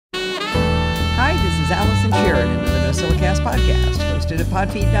and share it into the NosillaCast podcast, hosted at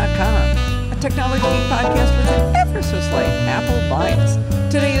podfeed.com, a technology geek podcast with an ever so slight Apple bias.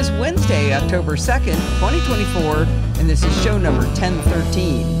 Today is Wednesday, October 2nd, 2024, and this is show number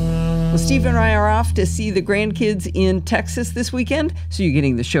 1013. Well, Steve and I are off to see the grandkids in Texas this weekend, so you're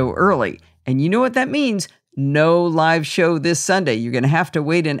getting the show early. And you know what that means? No live show this Sunday. You're going to have to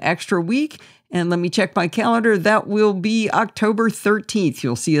wait an extra week. And let me check my calendar. That will be October 13th.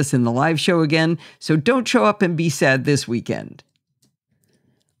 You'll see us in the live show again, so don't show up and be sad this weekend.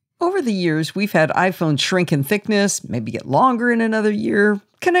 Over the years, we've had iPhones shrink in thickness, maybe get longer in another year.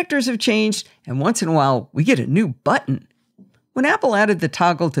 Connectors have changed, and once in a while, we get a new button. When Apple added the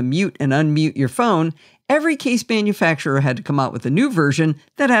toggle to mute and unmute your phone, every case manufacturer had to come out with a new version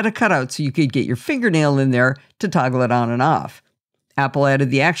that had a cutout so you could get your fingernail in there to toggle it on and off. Apple added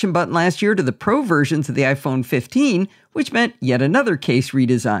the action button last year to the Pro versions of the iPhone 15, which meant yet another case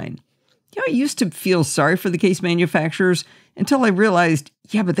redesign. I used to feel sorry for the case manufacturers until I realized,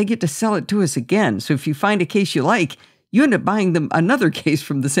 but they get to sell it to us again. So if you find a case you like, you end up buying them another case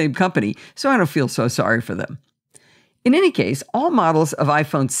from the same company. So I don't feel so sorry for them. In any case, all models of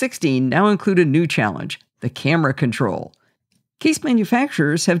iPhone 16 now include a new challenge, the camera control. Case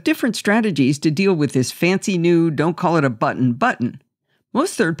manufacturers have different strategies to deal with this fancy new, don't call it a button.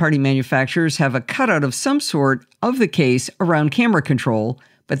 Most third-party manufacturers have a cutout of some sort of the case around camera control,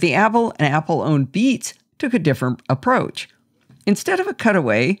 but the Apple and Apple-owned Beats took a different approach. Instead of a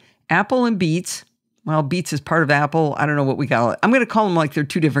cutaway, Apple and Beats, Beats is part of Apple, I don't know what we call it. I'm going to call them like they're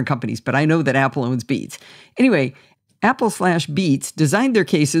two different companies, but I know that Apple owns Beats. Anyway, Apple/Beats designed their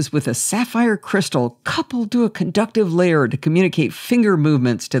cases with a sapphire crystal coupled to a conductive layer to communicate finger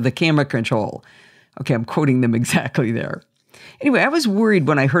movements to the camera control. Okay, I'm quoting them exactly there. Anyway, I was worried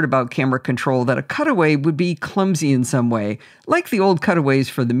when I heard about camera control that a cutaway would be clumsy in some way, like the old cutaways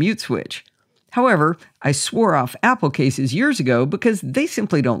for the mute switch. However, I swore off Apple cases years ago because they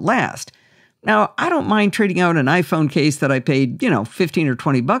simply don't last. Now, I don't mind trading out an iPhone case that I paid, $15 or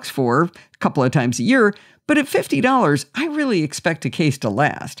 $20 for a couple of times a year, but at $50, I really expect a case to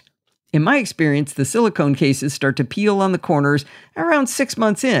last. In my experience, the silicone cases start to peel on the corners around 6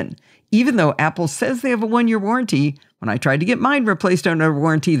 months in. Even though Apple says they have a 1-year warranty, when I tried to get mine replaced under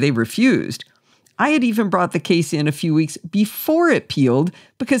warranty, they refused. I had even brought the case in a few weeks before it peeled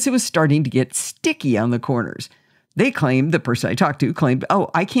because it was starting to get sticky on the corners. They claimed, the person I talked to claimed,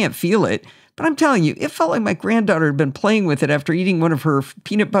 I can't feel it. But I'm telling you, it felt like my granddaughter had been playing with it after eating one of her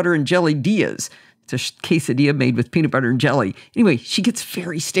peanut butter and jelly dias. It's a quesadilla made with peanut butter and jelly. Anyway, she gets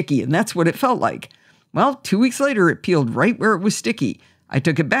very sticky, and that's what it felt like. Well, 2 weeks later, it peeled right where it was sticky. I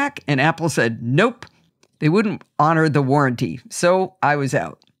took it back, and Apple said, nope, they wouldn't honor the warranty, so I was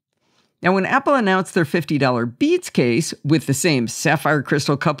out. Now, when Apple announced their $50 Beats case with the same sapphire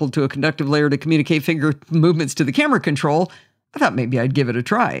crystal coupled to a conductive layer to communicate finger movements to the camera control, I thought maybe I'd give it a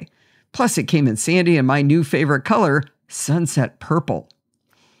try. Plus, it came in sandy and my new favorite color, sunset purple.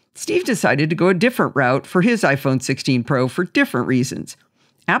 Steve decided to go a different route for his iPhone 16 Pro for different reasons.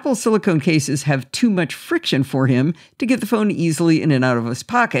 Apple silicone cases have too much friction for him to get the phone easily in and out of his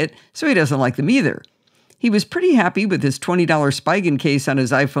pocket, so he doesn't like them either. He was pretty happy with his $20 Spigen case on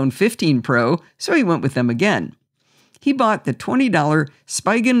his iPhone 15 Pro, so he went with them again. He bought the $20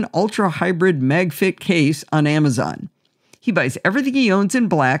 Spigen Ultra Hybrid MagFit case on Amazon. He buys everything he owns in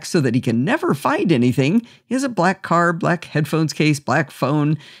black so that he can never find anything. He has a black car, black headphones case, black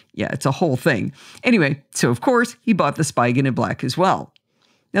phone. Yeah, it's a whole thing. Anyway, so of course, he bought the Spigen in black as well.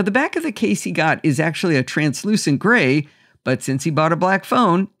 Now, the back of the case he got is actually a translucent gray, but since he bought a black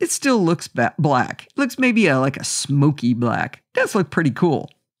phone, it still looks black. It looks maybe like a smoky black. It does look pretty cool.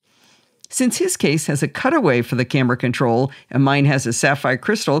 Since his case has a cutaway for the camera control, and mine has a sapphire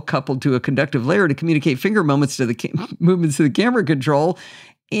crystal coupled to a conductive layer to communicate finger movements to the camera control,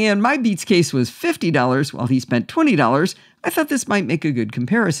 and my Beats case was $50 while he spent $20, I thought this might make a good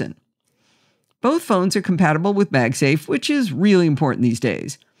comparison. Both phones are compatible with MagSafe, which is really important these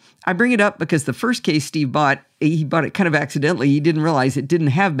days. I bring it up because the first case Steve bought, he bought it kind of accidentally. He didn't realize it didn't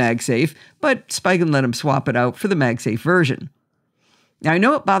have MagSafe, but Spigen let him swap it out for the MagSafe version. Now, I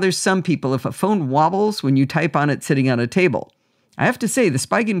know it bothers some people if a phone wobbles when you type on it sitting on a table. I have to say, the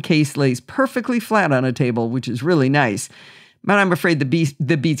Spigen case lays perfectly flat on a table, which is really nice, but I'm afraid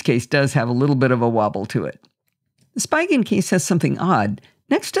the Beats case does have a little bit of a wobble to it. The Spigen case has something odd.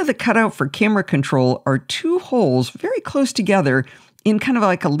 Next to the cutout for camera control are two holes very close together in kind of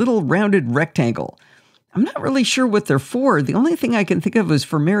like a little rounded rectangle. I'm not really sure what they're for. The only thing I can think of is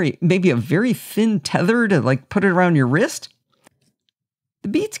for maybe a very thin tether to put it around your wrist. The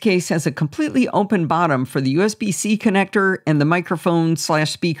Beats case has a completely open bottom for the USB-C connector and the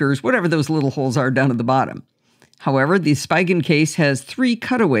microphone/speakers, whatever those little holes are down at the bottom. However, the Spigen case has 3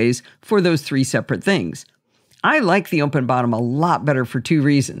 cutaways for those 3 separate things. I like the open bottom a lot better for 2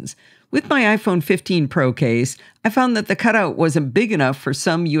 reasons. With my iPhone 15 Pro case, I found that the cutout wasn't big enough for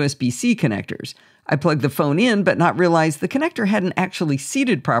some USB-C connectors. I plugged the phone in but not realized the connector hadn't actually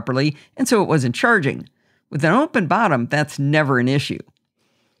seated properly, and so it wasn't charging. With an open bottom, that's never an issue.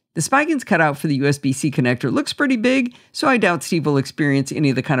 The Spigen's cutout for the USB-C connector looks pretty big, so I doubt Steve will experience any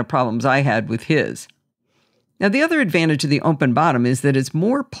of the kind of problems I had with his. Now, the other advantage of the open bottom is that it's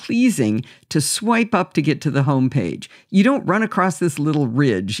more pleasing to swipe up to get to the home page. You don't run across this little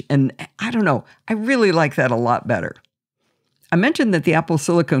ridge, and I don't know, I really like that a lot better. I mentioned that the Apple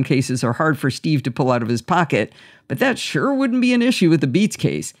silicone cases are hard for Steve to pull out of his pocket, but that sure wouldn't be an issue with the Beats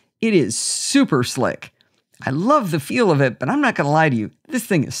case. It is super slick. I love the feel of it, but I'm not going to lie to you, this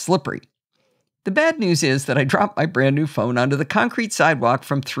thing is slippery. The bad news is that I dropped my brand new phone onto the concrete sidewalk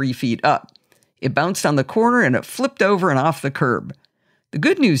from 3 feet up. It bounced on the corner and it flipped over and off the curb. The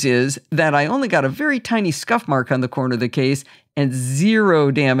good news is that I only got a very tiny scuff mark on the corner of the case and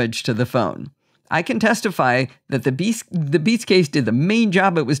 0 damage to the phone. I can testify that the Beats case did the main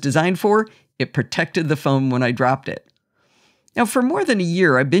job it was designed for. It protected the phone when I dropped it. Now, for more than a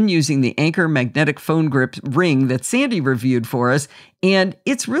year, I've been using the Anker magnetic phone grip ring that Sandy reviewed for us, and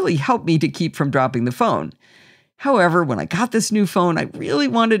it's really helped me to keep from dropping the phone. However, when I got this new phone, I really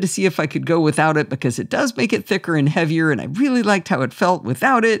wanted to see if I could go without it because it does make it thicker and heavier, and I really liked how it felt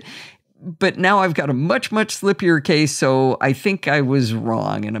without it. But now I've got a much, much slippier case, so I think I was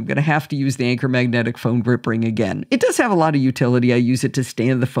wrong, and I'm going to have to use the Anker magnetic phone grip ring again. It does have a lot of utility. I use it to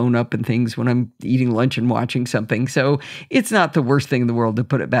stand the phone up and things when I'm eating lunch and watching something, so it's not the worst thing in the world to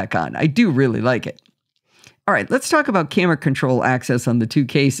put it back on. I do really like it. All right, let's talk about camera control access on the 2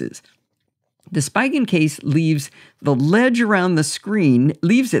 cases. The Spigen case leaves the ledge around the screen,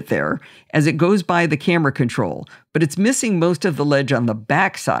 leaves it there as it goes by the camera control, but it's missing most of the ledge on the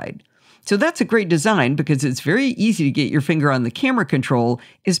back side. So that's a great design because it's very easy to get your finger on the camera control,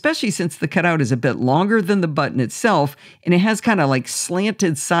 especially since the cutout is a bit longer than the button itself, and it has kind of like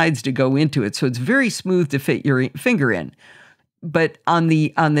slanted sides to go into it, so it's very smooth to fit your finger in. But on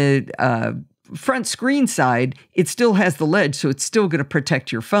the front screen side, it still has the ledge, so it's still going to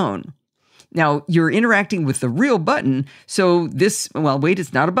protect your phone. Now, you're interacting with the real button, so it's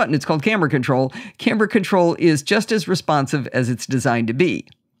not a button, it's called camera control. Camera control is just as responsive as it's designed to be.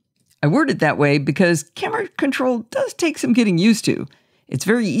 I word it that way because camera control does take some getting used to. It's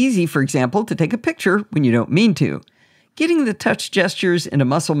very easy, for example, to take a picture when you don't mean to. Getting the touch gestures into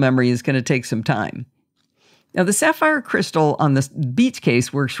muscle memory is going to take some time. Now, the sapphire crystal on the Beats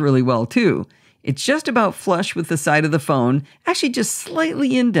case works really well too. It's just about flush with the side of the phone, actually just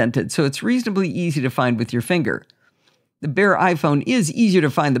slightly indented, so it's reasonably easy to find with your finger. The bare iPhone is easier to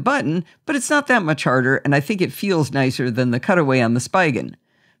find the button, but it's not that much harder, and I think it feels nicer than the cutaway on the Spigen.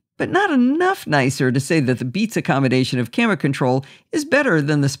 But not enough nicer to say that the Beats accommodation of camera control is better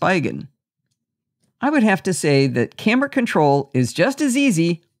than the Spigen. I would have to say that camera control is just as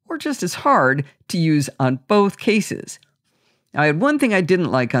easy, or just as hard, to use on both cases. Now, I had one thing I didn't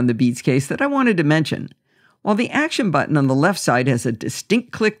like on the Beats case that I wanted to mention. While the action button on the left side has a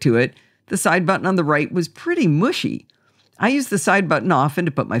distinct click to it, the side button on the right was pretty mushy. I use the side button often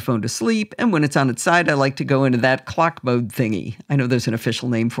to put my phone to sleep, and when it's on its side, I like to go into that clock mode thingy. I know there's an official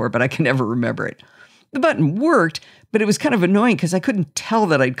name for it, but I can never remember it. The button worked, but it was kind of annoying because I couldn't tell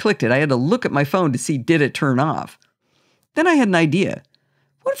that I'd clicked it. I had to look at my phone to see did it turn off. Then I had an idea.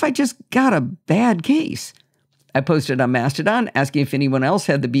 What if I just got a bad case? I posted on Mastodon asking if anyone else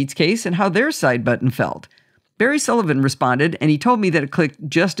had the Beats case and how their side button felt. Barry Sullivan responded, and he told me that it clicked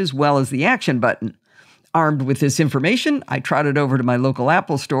just as well as the action button. Armed with this information, I trotted over to my local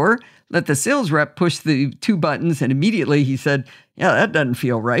Apple store, let the sales rep push the 2 buttons, and immediately he said, "Yeah, that doesn't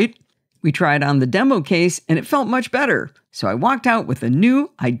feel right." We tried on the demo case, and it felt much better. So I walked out with a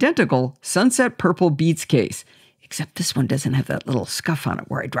new, identical sunset purple Beats case, except this one doesn't have that little scuff on it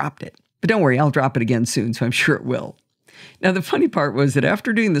where I dropped it. But don't worry, I'll drop it again soon, so I'm sure it will. Now, the funny part was that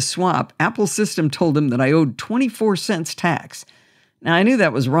after doing the swap, Apple's system told him that I owed 24 cents tax. Now, I knew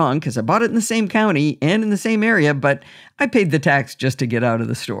that was wrong because I bought it in the same county and in the same area, but I paid the tax just to get out of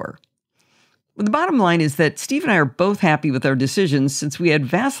the store. Well, the bottom line is that Steve and I are both happy with our decisions since we had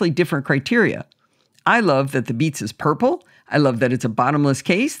vastly different criteria. I love that the Beats is purple. I love that it's a bottomless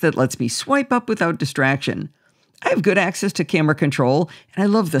case that lets me swipe up without distraction. I have good access to camera control, and I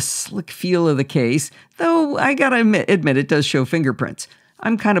love the slick feel of the case, though I gotta admit it does show fingerprints.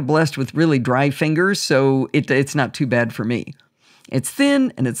 I'm kind of blessed with really dry fingers, so it's not too bad for me. It's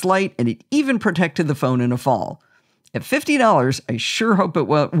thin and it's light, and it even protected the phone in a fall. At $50, I sure hope it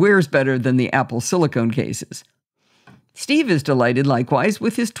wears better than the Apple silicone cases. Steve is delighted likewise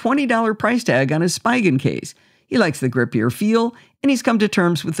with his $20 price tag on his Spigen case. He likes the grippier feel, and he's come to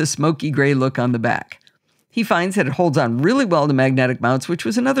terms with the smoky gray look on the back. He finds that it holds on really well to magnetic mounts, which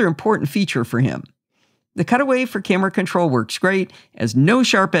was another important feature for him. The cutaway for camera control works great, has no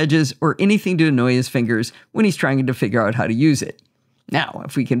sharp edges or anything to annoy his fingers when he's trying to figure out how to use it. Now,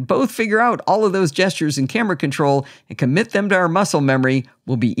 if we can both figure out all of those gestures in camera control and commit them to our muscle memory,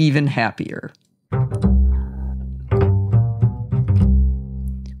 we'll be even happier.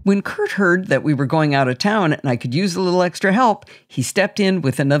 When Kurt heard that we were going out of town and I could use a little extra help, he stepped in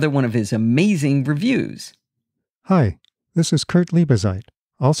with another one of his amazing reviews. Hi, this is Kurt Liebezeit,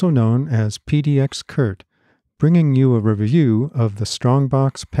 also known as PDX Kurt, bringing you a review of the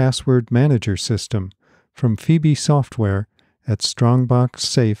Strongbox Password Manager System from Phoebe Software at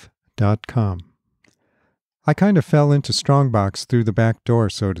strongboxsafe.com. I kind of fell into Strongbox through the back door,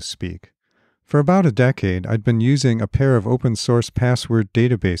 so to speak. For about a decade, I'd been using a pair of open-source password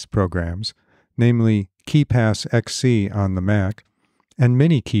database programs, namely KeePass XC on the Mac and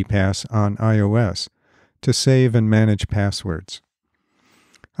Mini KeePass on iOS, to save and manage passwords.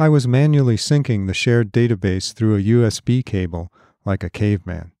 I was manually syncing the shared database through a USB cable like a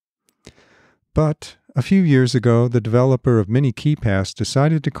caveman. But a few years ago, the developer of Mini KeePass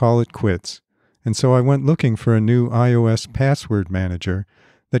decided to call it quits, and so I went looking for a new iOS password manager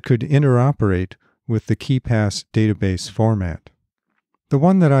that could interoperate with the KeePass database format. The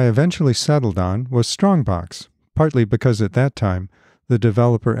one that I eventually settled on was Strongbox, partly because at that time the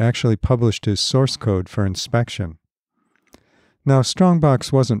developer actually published his source code for inspection. Now,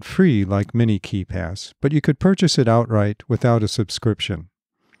 Strongbox wasn't free like Mini KeePass, but you could purchase it outright without a subscription.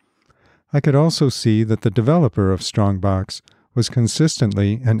 I could also see that the developer of Strongbox was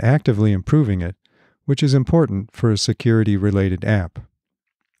consistently and actively improving it, which is important for a security-related app.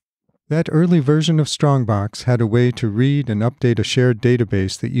 That early version of Strongbox had a way to read and update a shared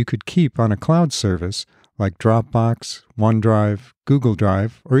database that you could keep on a cloud service like Dropbox, OneDrive, Google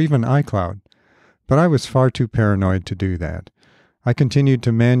Drive, or even iCloud, but I was far too paranoid to do that. I continued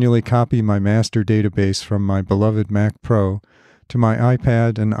to manually copy my master database from my beloved Mac Pro to my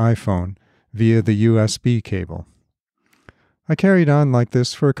iPad and iPhone via the USB cable. I carried on like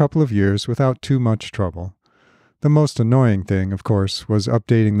this for a couple of years without too much trouble. The most annoying thing, of course, was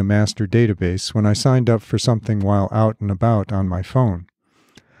updating the master database when I signed up for something while out and about on my phone.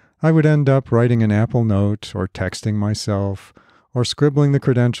 I would end up writing an Apple Note or texting myself or scribbling the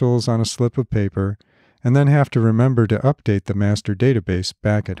credentials on a slip of paper and then have to remember to update the master database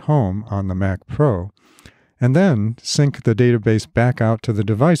back at home on the Mac Pro and then sync the database back out to the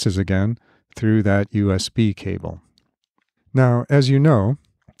devices again through that USB cable. Now, as you know,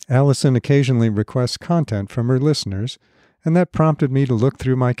 Allison occasionally requests content from her listeners, and that prompted me to look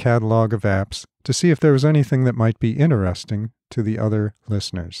through my catalog of apps to see if there was anything that might be interesting to the other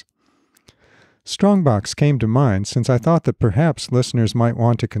listeners. Strongbox came to mind since I thought that perhaps listeners might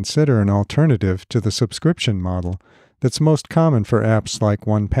want to consider an alternative to the subscription model that's most common for apps like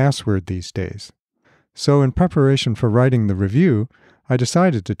 1Password these days. So in preparation for writing the review, I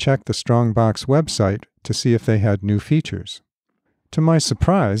decided to check the Strongbox website to see if they had new features. To my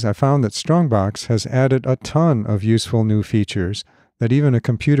surprise, I found that Strongbox has added a ton of useful new features that even a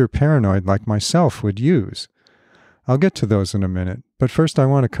computer paranoid like myself would use. I'll get to those in a minute, but first I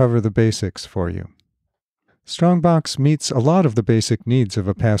want to cover the basics for you. Strongbox meets a lot of the basic needs of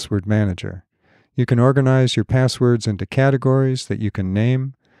a password manager. You can organize your passwords into categories that you can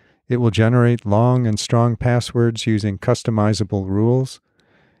name. It will generate long and strong passwords using customizable rules.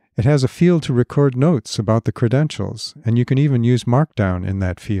 It has a field to record notes about the credentials, and you can even use Markdown in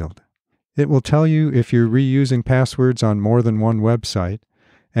that field. It will tell you if you're reusing passwords on more than one website,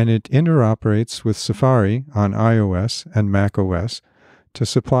 and it interoperates with Safari on iOS and macOS to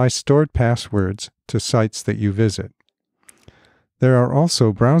supply stored passwords to sites that you visit. There are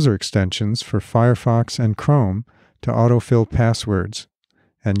also browser extensions for Firefox and Chrome to autofill passwords,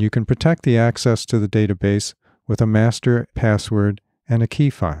 and you can protect the access to the database with a master password and a key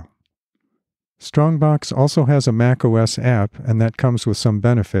file. Strongbox also has a macOS app, and that comes with some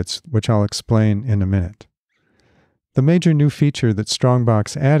benefits, which I'll explain in a minute. The major new feature that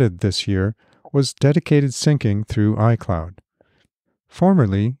Strongbox added this year was dedicated syncing through iCloud.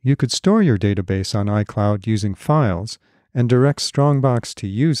 Formerly, you could store your database on iCloud using files and direct Strongbox to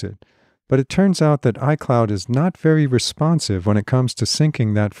use it, but it turns out that iCloud is not very responsive when it comes to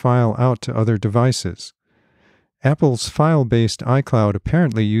syncing that file out to other devices. Apple's file-based iCloud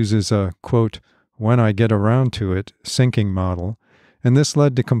apparently uses a, quote, when I get around to it, syncing model, and this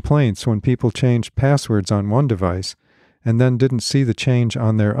led to complaints when people changed passwords on one device and then didn't see the change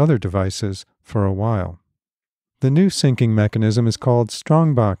on their other devices for a while. The new syncing mechanism is called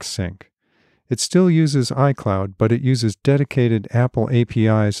Strongbox Sync. It still uses iCloud, but it uses dedicated Apple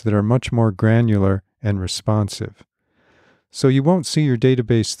APIs that are much more granular and responsive. So you won't see your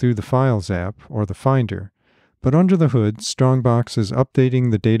database through the Files app or the Finder, but under the hood, Strongbox is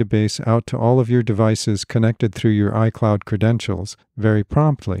updating the database out to all of your devices connected through your iCloud credentials very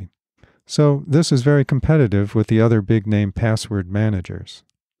promptly. So this is very competitive with the other big-name password managers.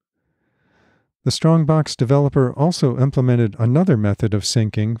 The Strongbox developer also implemented another method of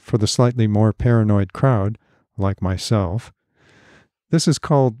syncing for the slightly more paranoid crowd, like myself. This is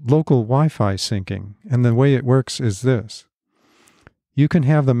called local Wi-Fi syncing, and the way it works is this. You can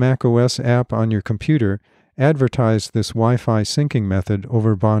have the macOS app on your computer advertise this Wi-Fi syncing method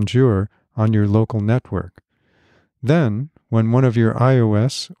over Bonjour on your local network. Then, when one of your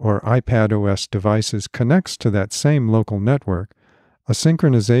iOS or iPadOS devices connects to that same local network, a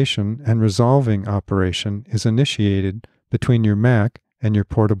synchronization and resolving operation is initiated between your Mac and your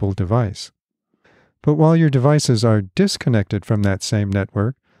portable device. But while your devices are disconnected from that same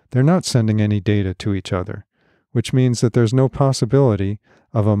network, they're not sending any data to each other, which means that there's no possibility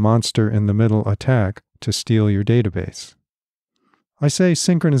of a monster-in-the-middle attack to steal your database. I say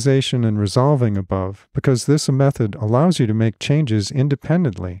synchronization and resolving above because this method allows you to make changes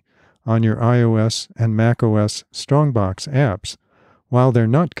independently on your iOS and macOS Strongbox apps while they're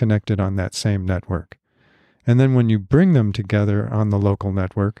not connected on that same network. And then when you bring them together on the local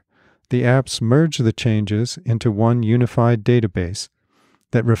network, the apps merge the changes into one unified database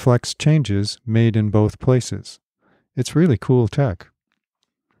that reflects changes made in both places. It's really cool tech.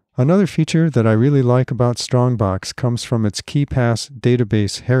 Another feature that I really like about Strongbox comes from its KeePass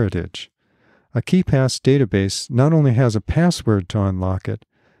database heritage. A KeePass database not only has a password to unlock it,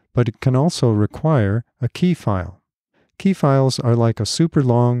 but it can also require a key file. Key files are like a super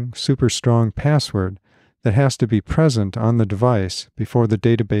long, super strong password that has to be present on the device before the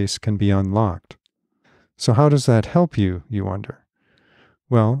database can be unlocked. So how does that help you, you wonder?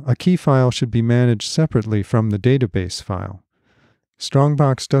 Well, a key file should be managed separately from the database file.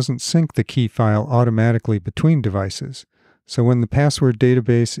 Strongbox doesn't sync the key file automatically between devices, so when the password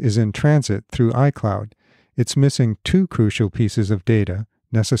database is in transit through iCloud, it's missing two crucial pieces of data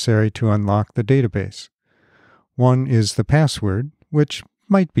necessary to unlock the database. One is the password, which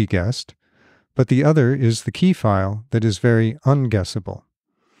might be guessed, but the other is the key file that is very unguessable.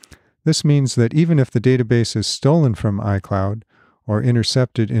 This means that even if the database is stolen from iCloud or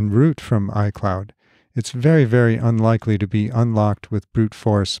intercepted en route from iCloud, it's very, very unlikely to be unlocked with brute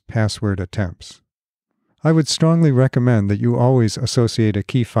force password attempts. I would strongly recommend that you always associate a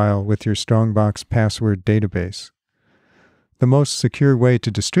key file with your Strongbox password database. The most secure way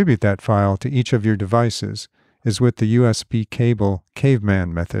to distribute that file to each of your devices is with the USB cable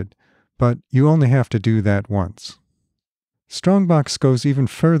caveman method, but you only have to do that once. Strongbox goes even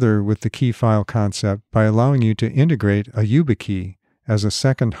further with the key file concept by allowing you to integrate a YubiKey as a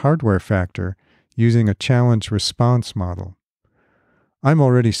second hardware factor using a challenge-response model. I'm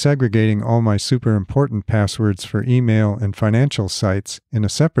already segregating all my super important passwords for email and financial sites in a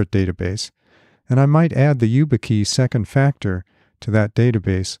separate database, and I might add the YubiKey second factor to that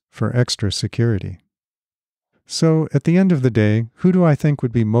database for extra security. So, at the end of the day, who do I think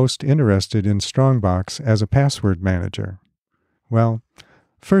would be most interested in Strongbox as a password manager? Well,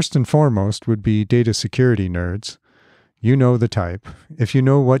 first and foremost would be data security nerds. You know the type. If you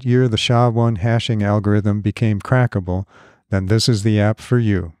know what year the SHA-1 hashing algorithm became crackable, then this is the app for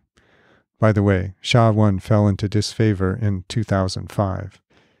you. By the way, SHA-1 fell into disfavor in 2005.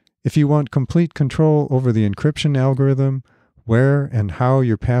 If you want complete control over the encryption algorithm, where and how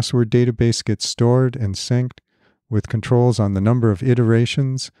your password database gets stored and synced, with controls on the number of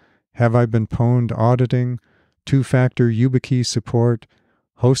iterations, have I been pwned auditing, two-factor YubiKey support,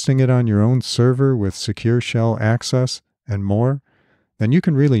 hosting it on your own server with secure shell access, and more, then you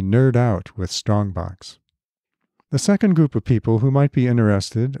can really nerd out with Strongbox. The second group of people who might be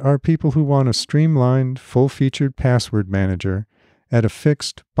interested are people who want a streamlined, full-featured password manager at a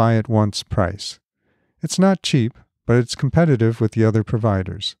fixed buy-at-once price. It's not cheap, but it's competitive with the other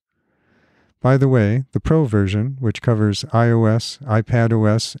providers. By the way, the Pro version, which covers iOS,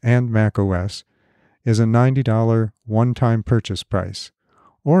 iPadOS, and macOS, is a $90 one-time purchase price,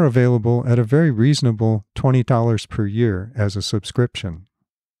 or available at a very reasonable $20 per year as a subscription.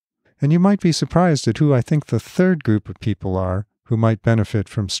 And you might be surprised at who I think the third group of people are who might benefit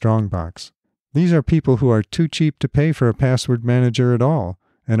from Strongbox. These are people who are too cheap to pay for a password manager at all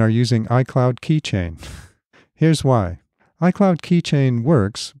and are using iCloud Keychain. Here's why. iCloud Keychain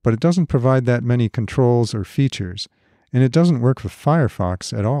works, but it doesn't provide that many controls or features, and it doesn't work with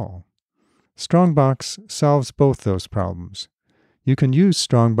Firefox at all. Strongbox solves both those problems. You can use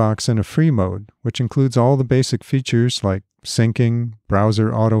Strongbox in a free mode, which includes all the basic features like syncing,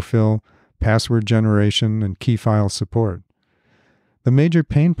 browser autofill, password generation, and key file support. The major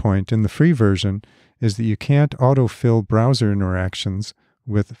pain point in the free version is that you can't autofill browser interactions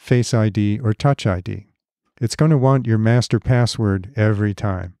with Face ID or Touch ID. It's going to want your master password every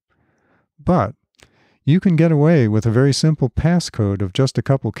time. But you can get away with a very simple passcode of just a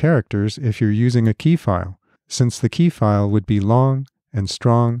couple characters if you're using a key file, since the key file would be long and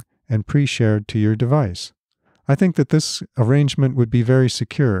strong and pre-shared to your device. I think that this arrangement would be very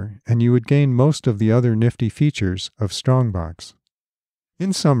secure, and you would gain most of the other nifty features of Strongbox.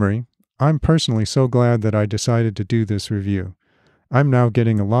 In summary, I'm personally so glad that I decided to do this review. I'm now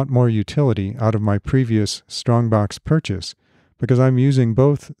getting a lot more utility out of my previous Strongbox purchase because I'm using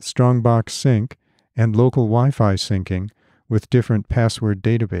both Strongbox Sync and local Wi-Fi syncing with different password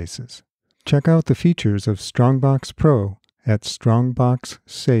databases. Check out the features of Strongbox Pro at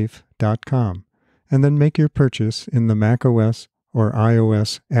strongboxsafe.com and then make your purchase in the macOS or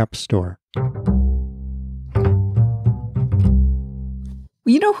iOS App Store.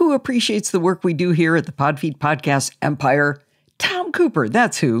 You know who appreciates the work we do here at the Podfeet Podcast Empire? Tom Cooper,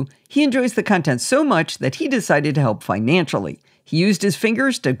 that's who. He enjoys the content so much that he decided to help financially. He used his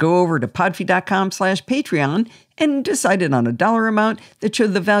fingers to go over to podfeet.com/Patreon and decided on a dollar amount that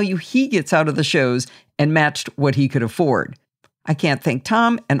showed the value he gets out of the shows and matched what he could afford. I can't thank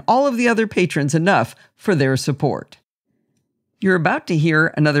Tom and all of the other patrons enough for their support. You're about to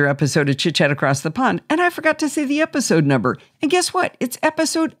hear another episode of Chit Chat Across the Pond, and I forgot to say the episode number. And guess what? It's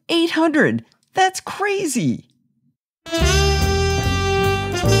episode 800. That's crazy.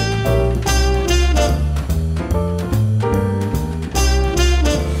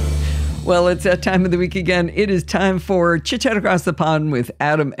 Well, it's that time of the week again. It is time for Chit Chat Across the Pond with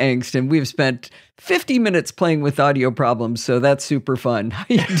Adam Engst, and we've spent 50 minutes playing with audio problems, so that's super fun. How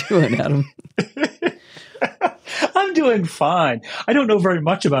you doing, Adam? I'm doing fine. I don't know very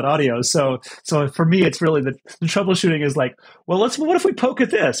much about audio, so for me, it's really the troubleshooting is like, well, what if we poke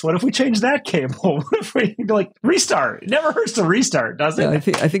at this? What if we change that cable? What if we restart? It never hurts to restart, does it? Yeah, I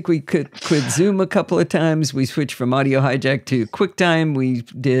think we could quit Zoom a couple of times. We switched from Audio Hijack to QuickTime. We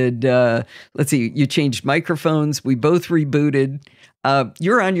did. Let's see. You changed microphones. We both rebooted.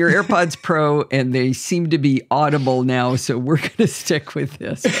 You're on your AirPods Pro, and they seem to be audible now, so we're going to stick with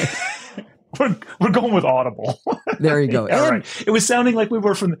this. We're going with audible. There you go. Yeah, right. It was sounding like we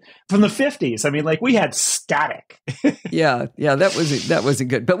were from the 50s. I mean, like we had static. Yeah, that wasn't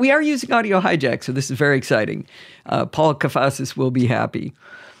good. But we are using Audio Hijack, so this is very exciting. Paul Kafasis will be happy.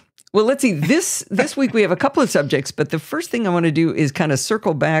 Well, let's see. This week we have a couple of subjects, but the first thing I want to do is kind of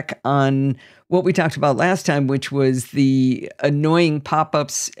circle back on what we talked about last time, which was the annoying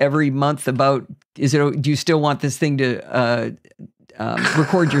pop-ups every month about, do you still want this thing to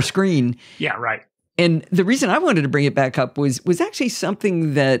record your screen? Yeah, right. And the reason I wanted to bring it back up was actually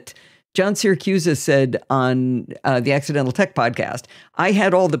something that John Siracusa said on the Accidental Tech podcast. I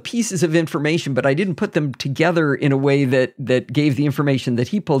had all the pieces of information, but I didn't put them together in a way that gave the information that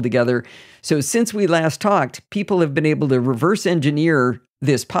he pulled together. So since we last talked, people have been able to reverse engineer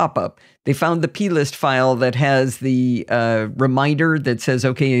this pop-up. They found the plist file that has the reminder that says,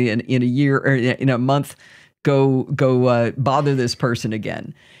 okay, in a year or in a month, go bother this person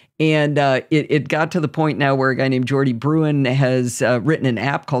again. And it got to the point now where a guy named Jordy Bruin has written an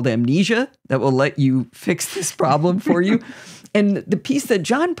app called Amnesia that will let you fix this problem for you. And the piece that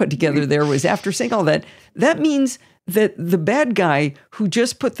John put together there was, after saying all that, that means that the bad guy who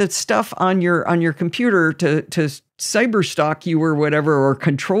just put the stuff on your computer to cyber stalk you or whatever, or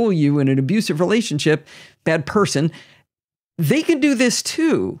control you in an abusive relationship, bad person, they can do this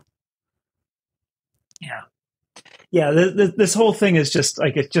too. Yeah. Yeah, this whole thing is just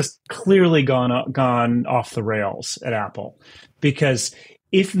like, it's just clearly gone off the rails at Apple, because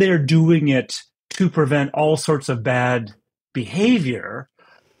if they're doing it to prevent all sorts of bad behavior,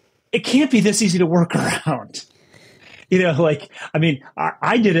 it can't be this easy to work around.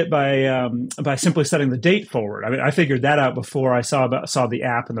 I did it by simply setting the date forward. I mean, I figured that out before I saw the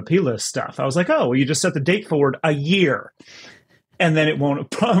app and the plist stuff. I was like, oh, well, you just set the date forward a year, and then it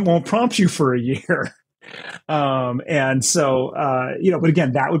won't prompt you for a year. But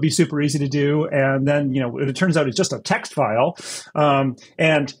again, that would be super easy to do. And then, it turns out it's just a text file.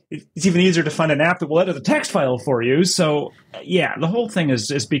 And it's even easier to find an app that will edit the text file for you. So yeah, the whole thing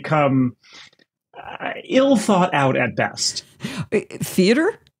has become ill thought out at best.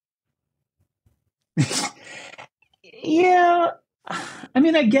 Theater? Yeah, I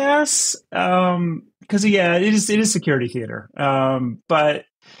mean, I guess because yeah, it is security theater. But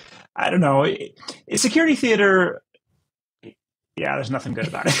I don't know. Security theater. Yeah, there's nothing good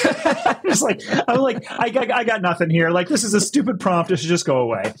about it. I got nothing here. Like, this is a stupid prompt. It should just go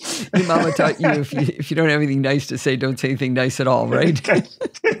away. Your mama taught you if you don't have anything nice to say, don't say anything nice at all, right?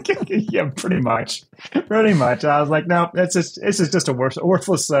 Yeah, pretty much. Pretty much. I was like, no, this is just a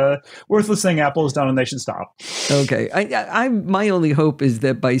worthless thing Apple has done, and they should stop. Okay. I my only hope is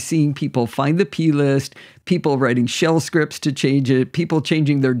that by seeing people find the P list, people writing shell scripts to change it, people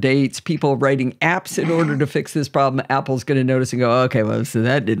changing their dates, people writing apps in order to fix this problem, Apple's going to notice and go, okay, well, so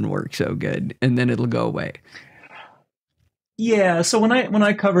that didn't work so good, and then it'll go away. Yeah. So when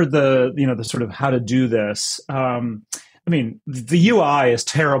I covered the sort of how to do this, I mean, the UI is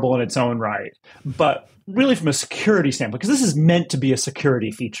terrible in its own right, but really from a security standpoint, because this is meant to be a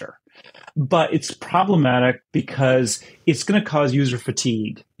security feature, but it's problematic because it's going to cause user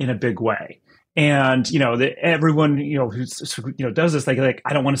fatigue in a big way. And, everyone, who does this, like,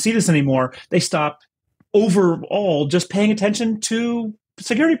 I don't want to see this anymore. They stop overall just paying attention to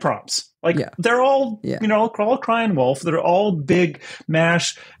security prompts. Like, they're all, all crying wolf. They're all big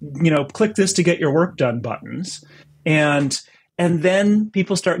mash, click this to get your work done buttons. And then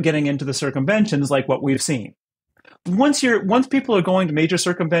people start getting into the circumventions like what we've seen. Once people are going to major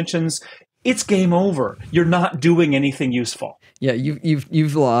circumventions, it's game over. You're not doing anything useful. Yeah,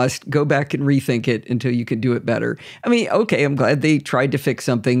 you've lost. Go back and rethink it until you can do it better. I mean, okay, I'm glad they tried to fix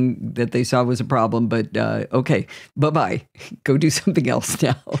something that they saw was a problem, but okay, bye-bye. Go do something else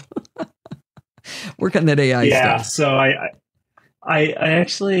now. Work on that AI stuff. Yeah, so I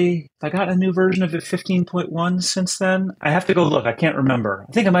actually, I got a new version of it 15.1 since then. I have to go look. I can't remember.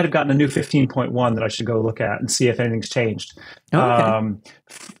 I think I might have gotten a new 15.1 that I should go look at and see if anything's changed. Okay.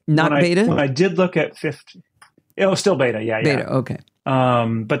 Not beta? When I did look at 15, it was still beta. Yeah. Beta. Okay.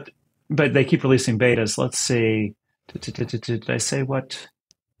 But they keep releasing betas. Let's see. Did I say what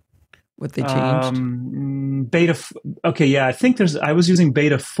they changed? Beta. Okay. Yeah. I think I was using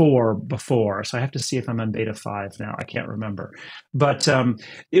beta 4 before, so I have to see if I'm on beta 5 now. I can't remember. But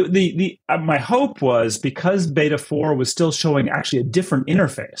my hope was, because beta 4 was still showing actually a different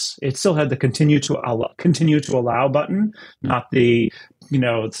interface. It still had the continue to allow button, not the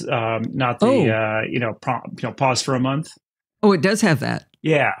pause for a month. Oh, it does have that.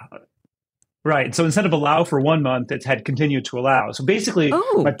 Yeah. Right. So instead of allow for 1 month, it's had continue to allow. So basically,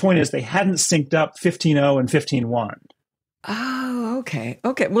 my point is they hadn't synced up 15.0 and 15.1. Oh, okay.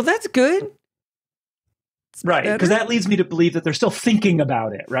 Okay. Well, that's good. It's right. Because that leads me to believe that they're still thinking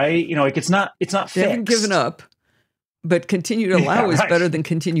about it, right? Like, it's not fixed. They haven't given up, but continue to allow is better than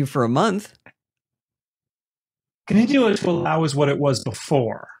continue for a month. Continue to allow is what it was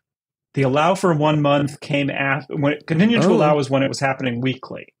before. The allow for 1 month came after. When it continued to allow is when it was happening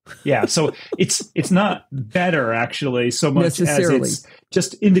weekly. Yeah, so it's not better actually so much as it's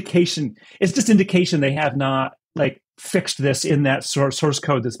just indication. It's just indication they have not fixed this in that source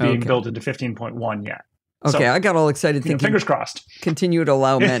code that's being built into 15.1 yet. Okay, so, I got all excited thinking. Fingers crossed. Continue to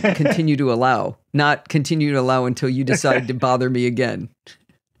allow meant continue to allow, not continue to allow until you decide to bother me again.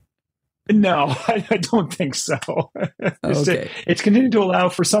 No, I don't think so. It's continuing to allow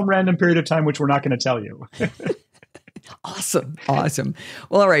for some random period of time, which we're not going to tell you. Awesome.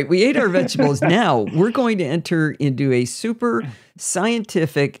 Well, all right. We ate our vegetables. Now we're going to enter into a super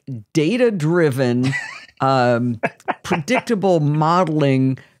scientific, data-driven, predictable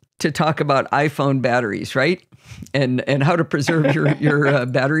modeling to talk about iPhone batteries, right? And how to preserve your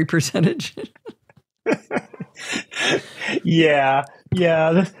battery percentage. Yeah.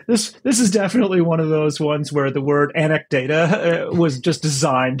 This is definitely one of those ones where the word anecdata was just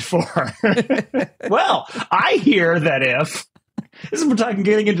designed for. Well, I hear that if this is what I'm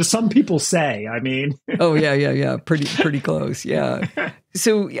getting into. Some people say. I mean. Oh yeah. Pretty close. Yeah.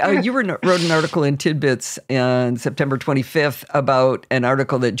 So you wrote an article in Tidbits on September 25th about an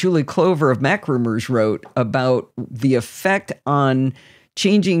article that Julie Clover of Mac Rumors wrote about the effect on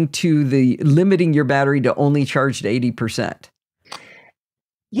changing to the limiting your battery to only charge to 80%.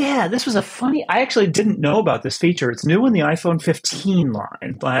 Yeah, this was I actually didn't know about this feature. It's new in the iPhone 15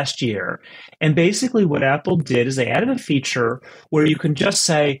 line last year. And basically what Apple did is they added a feature where you can just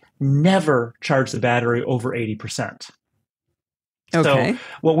say, never charge the battery over 80%. Okay. So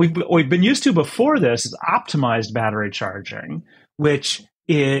what we've been used to before this is optimized battery charging, which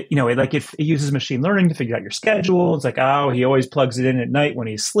it uses machine learning to figure out your schedule. It's like, he always plugs it in at night when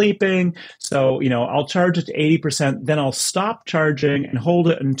he's sleeping. So, I'll charge it to 80%, then I'll stop charging and hold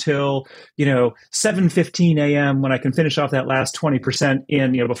it until, 7:15 a.m. when I can finish off that last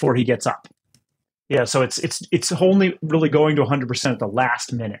 20% before he gets up. Yeah, so it's only really going to 100% at the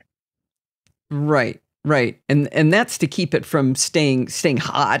last minute. Right. Right. And that's to keep it from staying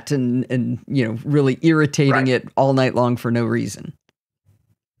hot and really irritating it all night long for no reason.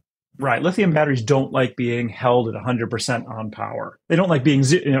 Right. Lithium batteries don't like being held at 100% on power. They don't like being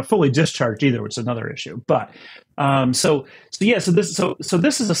fully discharged either, which is another issue. But so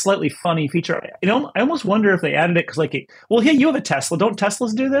this is a slightly funny feature. I almost wonder if they added it because hey, you have a Tesla. Don't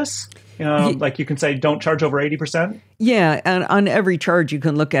Teslas do this? Like you can say don't charge over 80%. Yeah, and on every charge you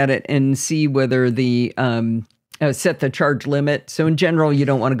can look at it and see whether the set the charge limit. So in general, you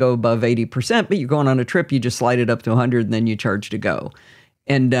don't want to go above 80%, but you're going on a trip, you just slide it up to 100 and then you charge to go.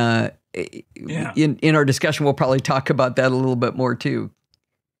 And in our discussion, we'll probably talk about that a little bit more too.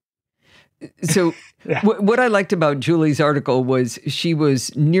 So what I liked about Julie's article was she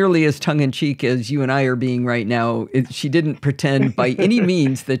was nearly as tongue-in-cheek as you and I are being right now. She didn't pretend by any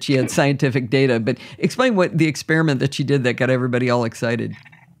means that she had scientific data, but explain what the experiment that she did that got everybody all excited.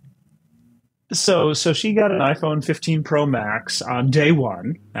 So she got an iPhone 15 Pro Max on day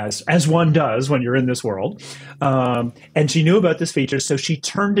one, as one does when you're in this world. And she knew about this feature, so she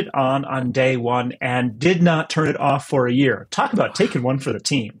turned it on day one and did not turn it off for a year. Talk about taking one for the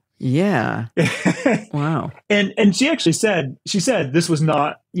team. Yeah. Wow. And she actually said this was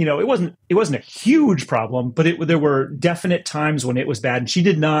not, it wasn't a huge problem, but there were definite times when it was bad. And she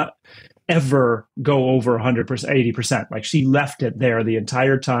did not ever go over 100%, 80%. Like she left it there the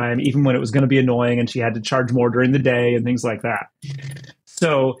entire time, even when it was going to be annoying and she had to charge more during the day and things like that.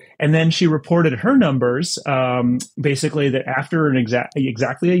 So, and then she reported her numbers, basically that after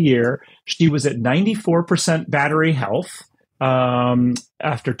exactly a year, she was at 94% battery health.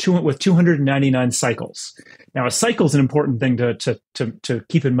 With 299 cycles. Now, a cycle is an important thing to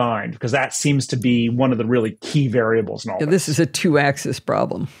keep in mind because that seems to be one of the really key variables in all this is a 2-axis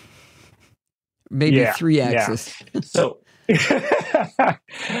problem. Maybe 3-axis. Yeah.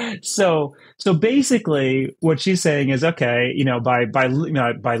 So basically, what she's saying is, okay,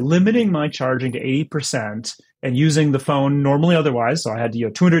 by limiting my charging to 80% and using the phone normally otherwise, so I had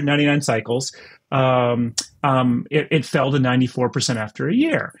 299 cycles. It fell to 94% after a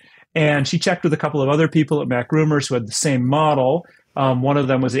year. And she checked with a couple of other people at Mac Rumors who had the same model. One of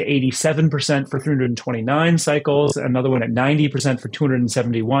them was at 87% for 329 cycles, another one at 90% for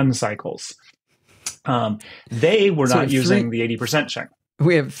 271 cycles. They were not using the 80% check.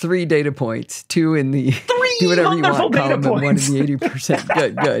 We have 3 data points, 2 in the do whatever you want column and 1 in the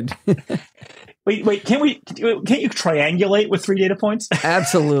 80%. Good. Wait, can't you triangulate with 3 data points?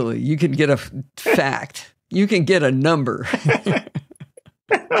 Absolutely. You can get a fact. You can get a number.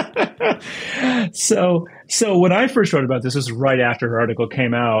 So when I first wrote about this was right after her article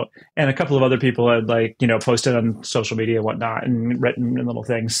came out, and a couple of other people had posted on social media and whatnot and written little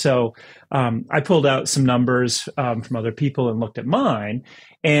things. So I pulled out some numbers from other people and looked at mine,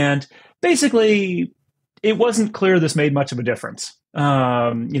 and basically it wasn't clear this made much of a difference.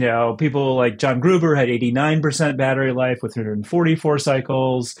 People like John Gruber had 89% battery life with 344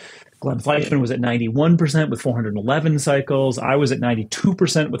 cycles. Glenn Fleischman was at 91% with 411 cycles. I was at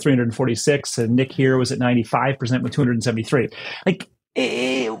 92% with 346, and Nick here was at 95% with 273.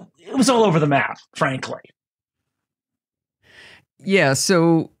 It was all over the map, frankly. Yeah,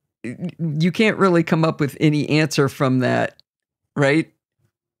 so you can't really come up with any answer from that, right?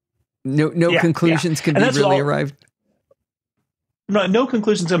 No conclusions can be really arrived. No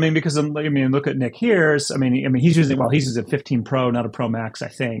conclusions. Because look at Nick Here's. He's using 15 Pro, not a Pro Max, I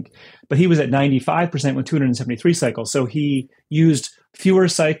think, but he was at 95% with 273 cycles. So he used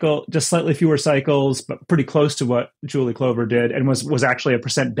just slightly fewer cycles, but pretty close to what Julie Clover did, and was actually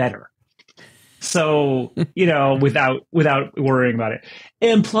 1% better. So without worrying about it.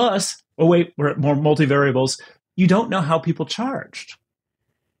 And plus, we're at more multivariables. You don't know how people charged.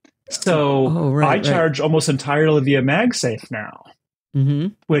 So I charge almost entirely via MagSafe now. Mm-hmm.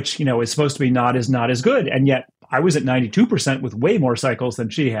 Which is supposed to be not as good, and yet I was at 92% with way more cycles than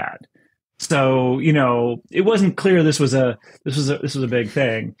she had. So it wasn't clear this was a big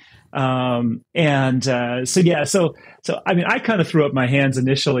thing, I kind of threw up my hands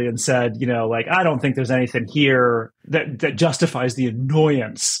initially and said, I don't think there's anything here that justifies the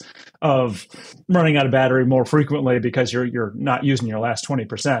annoyance of running out of battery more frequently because you're not using your last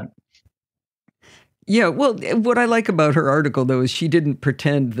 20%. Yeah, well, what I like about her article, though, is she didn't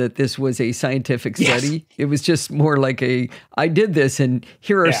pretend that this was a scientific study. Yes. It was just more like I did this, and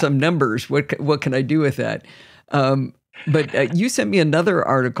here are some numbers. What can I do with that? But you sent me another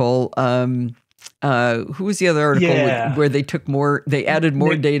article. Who was the other article where they added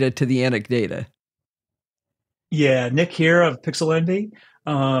more data to the anecdata? Yeah, Nick here of Pixel Envy.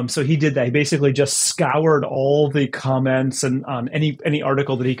 So he did that. He basically just scoured all the comments and on any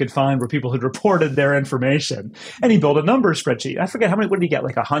article that he could find where people had reported their information, and he built a number spreadsheet. I forget how many. What did he get?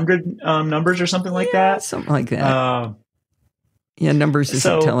 Like 100 numbers or something like that. Something like that. Yeah, numbers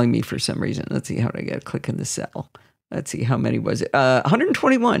isn't telling me for some reason. Let's see. How did I get a click in the cell? Let's see. How many was it?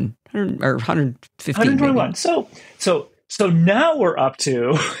 121 or 115. 121. Maybe. So now we're up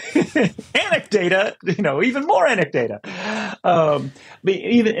to anecdata, even more anecdata. But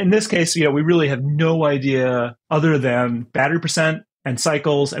even in this case, we really have no idea other than battery percent and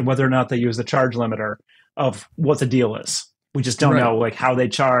cycles and whether or not they use the charge limiter of what the deal is. We just don't know how they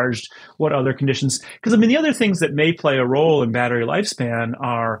charged, what other conditions. Because the other things that may play a role in battery lifespan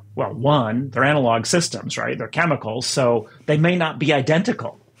are, well, one, they're analog systems, right? They're chemicals, so they may not be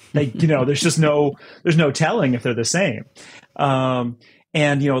identical. There's no telling if they're the same. And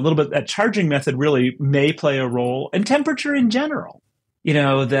a little bit that charging method really may play a role, and temperature in general.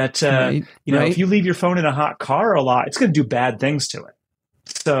 If you leave your phone in a hot car a lot, it's going to do bad things to it.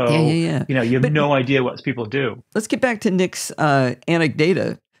 So, you have no idea what people do. Let's get back to Nick's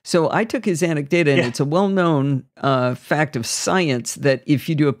anecdata. So I took his anecdata, and it's a well-known fact of science that if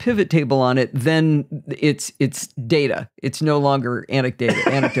you do a pivot table on it, then it's data. It's no longer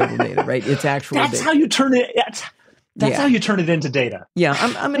anecdotal data, right? It's actual data. That's how you turn it. That's how you turn it into data. Yeah,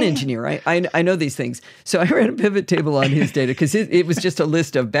 I'm an engineer, right? I know these things. So I ran a pivot table on his data because it was just a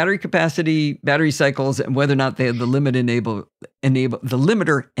list of battery capacity, battery cycles, and whether or not they had the limiter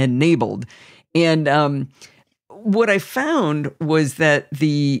enabled. And what I found was that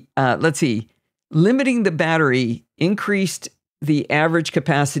limiting the battery increased the average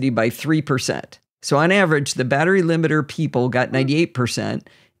capacity by 3%. So on average, the battery limiter people got 98%.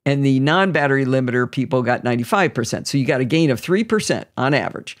 And the non-battery limiter people got 95%. So you got a gain of 3% on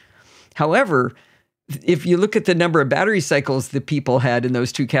average. However, if you look at the number of battery cycles that people had in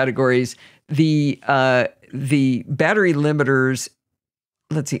those two categories, the battery limiters,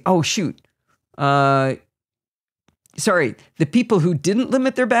 the people who didn't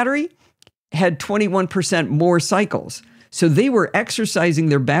limit their battery had 21% more cycles. So they were exercising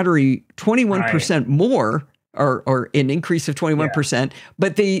their battery 21% more. Or an increase of 21%,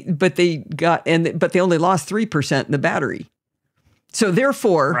 but they only lost 3% in the battery. So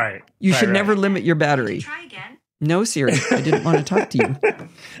therefore, you should never limit your battery. Try again. No, Siri, I didn't want to talk to you.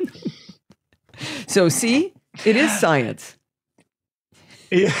 So see, it is science.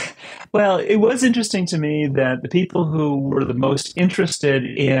 Yeah. Well, it was interesting to me that the people who were the most interested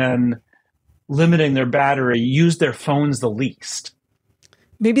in limiting their battery used their phones the least.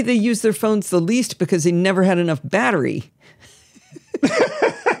 Maybe they use their phones the least because they never had enough battery.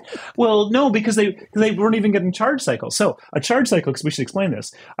 Well, no, because they weren't even getting charge cycles. So a charge cycle, because we should explain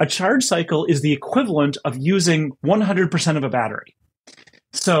this, a charge cycle is the equivalent of using 100% of a battery.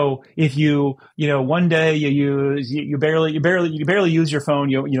 So if one day you barely use your phone,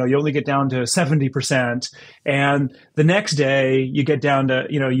 you only get down to 70%, and the next day you get down to,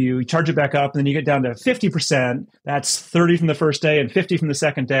 you charge it back up, and then you get down to 50%. That's 30 from the first day and 50 from the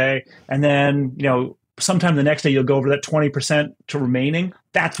second day, and then sometime the next day you'll go over that 20% to remaining.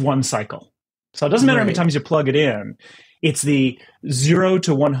 That's one cycle. So it doesn't matter how many times you plug it in. It's the 0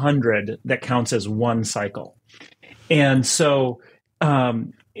 to 100 that counts as one cycle. And so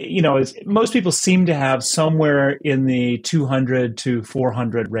most people seem to have somewhere in the 200 to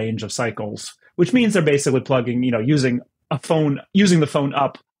 400 range of cycles, which means they're basically plugging, using the phone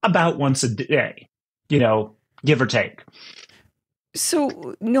up about once a day, give or take.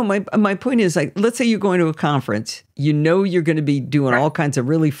 So, no, my point is, like, let's say you're going to a conference, you're going to be doing all kinds of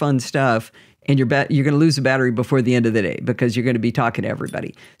really fun stuff, and you're going to lose the battery before the end of the day because you're going to be talking to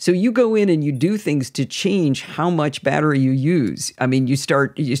everybody. So you go in and you do things to change how much battery you use. I mean, you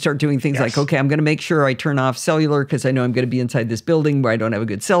start doing things like, okay, I'm going to make sure I turn off cellular because I know I'm going to be inside this building where I don't have a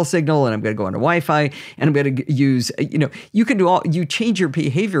good cell signal, and I'm going to go onto Wi-Fi, and I'm going to use, you change your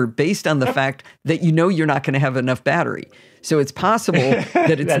behavior based on the fact that you're not going to have enough battery. So it's possible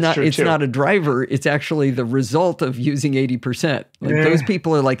that it's not a driver. It's actually the result of using 80%. Like those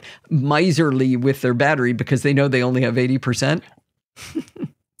people are like miserly with their battery because they know they only have 80%.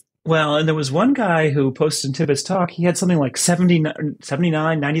 Well, and there was one guy who posted in Tibbet's talk, he had something like 79,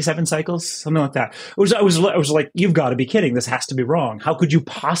 97 cycles, something like that. I was like, you've got to be kidding. This has to be wrong. How could you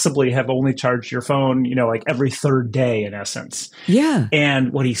possibly have only charged your phone, like every third day in essence? Yeah.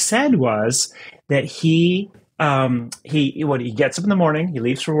 And what he said was that he gets up in the morning, he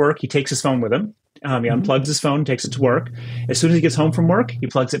leaves for work, he takes his phone with him, he unplugs his phone, takes it to work. As soon as he gets home from work, he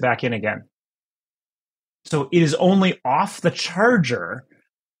plugs it back in again. So it is only off the charger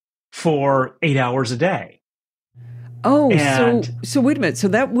for 8 hours a day. Oh, And so wait a minute. So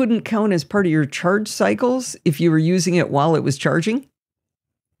that wouldn't count as part of your charge cycles if you were using it while it was charging?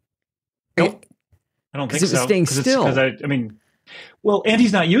 nope, I don't think Because it was so. staying Because still. I mean, well, and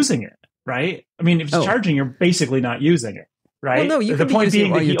he's not using it, right? I mean, if it's Oh. charging, you're basically not using it, right? Well, no, you The can be point using it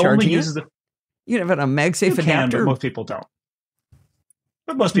being while that you're he only charging it. uses the You can have it on MagSafe you can, adapter. but most people don't.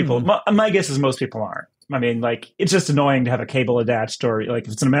 But most people, my guess is most people aren't. I mean, like, it's just annoying to have a cable attached, or like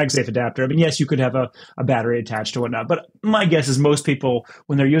if it's a MagSafe adapter. I mean, yes, you could have a battery attached or whatnot, but my guess is most people,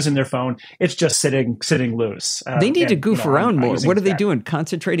 when they're using their phone, it's just sitting loose. They need to goof around more. What are they that. doing?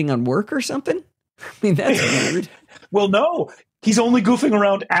 Concentrating on work or something? I mean, that's weird. Well, no, he's only goofing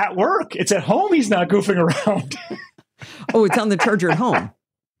around at work. It's at home he's not goofing around. Oh, it's on the charger at home.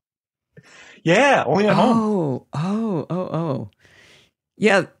 Yeah, only at home. Oh.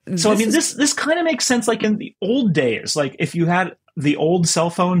 Yeah. So I mean, this kind of makes sense. Like in the old days, like if you had the old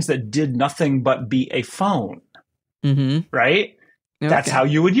cell phones that did nothing but be a phone, right? That's how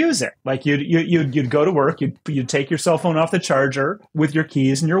you would use it. Like you'd go to work, you'd take your cell phone off the charger with your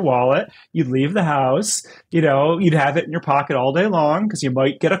keys and your wallet. You'd leave the house. You'd have it in your pocket all day long because you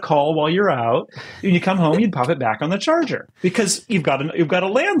might get a call while you're out. And you come home, you'd pop it back on the charger because you've got a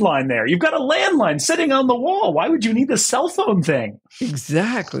landline there. You've got a landline sitting on the wall. Why would you need the cell phone thing?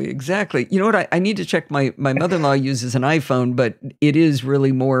 Exactly. You know what? I need to check. My mother-in-law uses an iPhone, but it is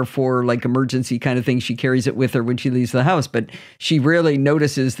really more for like emergency kind of things. She carries it with her when she leaves the house, but she rarely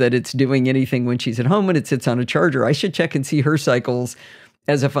notices that it's doing anything when she's at home and it sits on a charger. I should check and see her cycles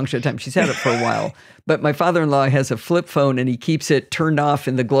as a function of time. She's had it for a while, but my father-in-law has a flip phone and he keeps it turned off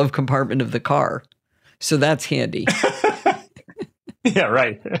in the glove compartment of the car. So that's handy. Yeah,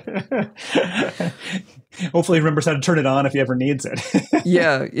 right. Hopefully he remembers how to turn it on if he ever needs it.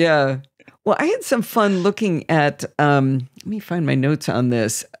 Yeah. Well, I had some fun looking at, let me find my notes on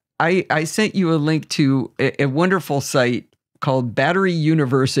this. I sent you a link to a wonderful site called Battery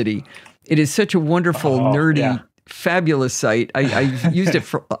University. It is such a wonderful, nerdy, fabulous site. I've used it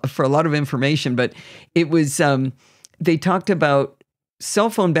for a lot of information, but it was, they talked about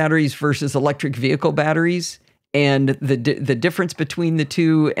cell phone batteries versus electric vehicle batteries and the difference between the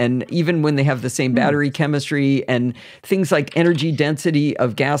two, and even when they have the same battery chemistry and things like energy density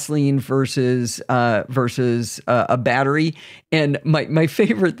of gasoline versus a battery. And my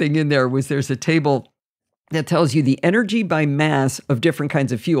favorite thing in there was there's a table that tells you the energy by mass of different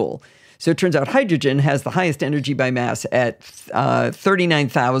kinds of fuel. So it turns out hydrogen has the highest energy by mass at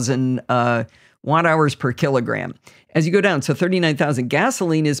 39,000 watt hours per kilogram. As you go down, so 39,000,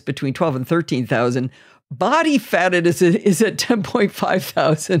 gasoline is between 12 and 13,000. Body fat is at 10.5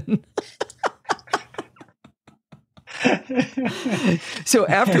 thousand. So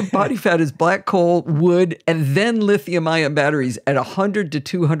after body fat is black coal, wood, and then lithium-ion batteries at 100 to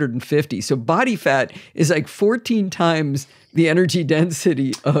 250. So body fat is like 14 times the energy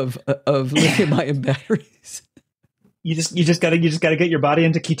density of lithium-ion batteries. You just gotta get your body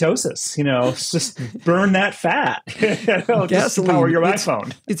into ketosis. Just burn that fat. Just power your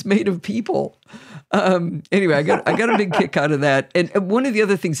iPhone. It's made of people. Anyway, I got a big kick out of that. And one of the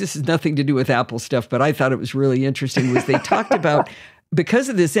other things, this has nothing to do with Apple stuff, but I thought it was really interesting, was they talked about, because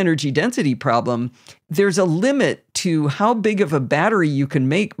of this energy density problem, there's a limit to how big of a battery you can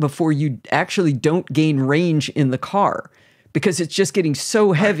make before you actually don't gain range in the car, because it's just getting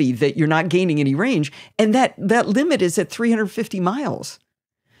so heavy that you're not gaining any range. And that limit is at 350 miles.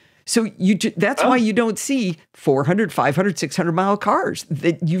 So that's why you don't see 400, 500, 600-mile cars.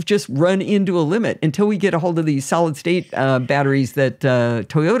 That you've just run into a limit until we get a hold of these solid-state batteries that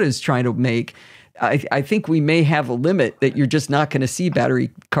Toyota is trying to make. I think we may have a limit that you're just not going to see battery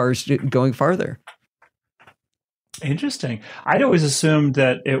cars going farther. Interesting. I'd always assumed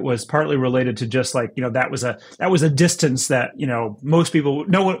that it was partly related to just like, that was a distance that,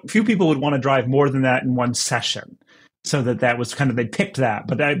 few people would want to drive more than that in one session. So that was kind of, they picked that,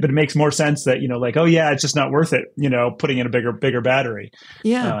 but it makes more sense that, it's just not worth it, putting in a bigger battery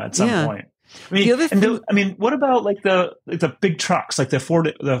at some point. What about like the big trucks, like the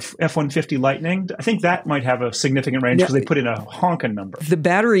F-150 Lightning? I think that might have a significant range because they put in a honking number. The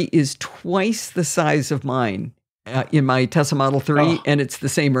battery is twice the size of mine in my Tesla Model 3, and it's the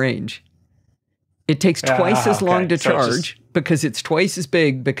same range. It takes twice as long to charge because it's twice as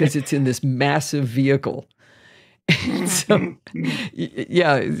big because it's in this massive vehicle. So,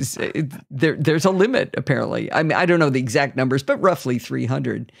 there's a limit, apparently. I mean, I don't know the exact numbers, but roughly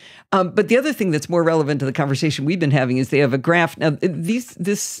 300. But the other thing that's more relevant to the conversation we've been having is they have a graph. Now,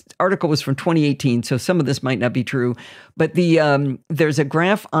 this article was from 2018, so some of this might not be true. But there's a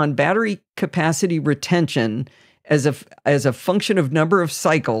graph on battery capacity retention as a function of number of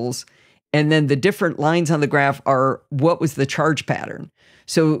cycles And then the different lines on the graph are what was the charge pattern.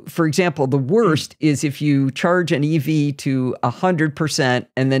 So, for example, the worst is if you charge an EV to 100%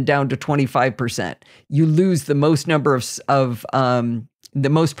 and then down to 25%, you lose the most number of the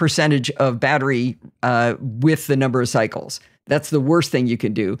most percentage of battery with the number of cycles. That's the worst thing you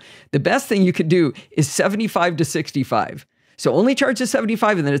can do. The best thing you can do is 75 to 65. So only charge to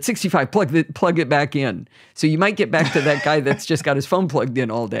 75, and then at 65, plug it back in. So you might get back to that guy that's just got his phone plugged in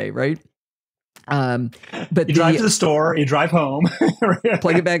all day, right? But you drive to the store, you drive home,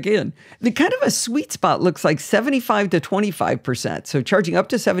 plug it back in. The kind of a sweet spot looks like 75 to 25%. So charging up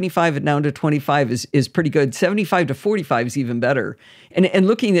to 75 and down to 25 is pretty good. 75 to 45 is even better. And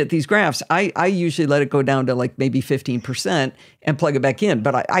looking at these graphs, I usually let it go down to like maybe 15% and plug it back in.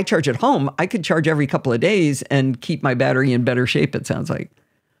 But I charge at home. I could charge every couple of days and keep my battery in better shape, it sounds like.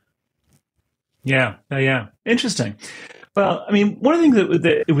 Yeah. Interesting. Well, I mean, one of the things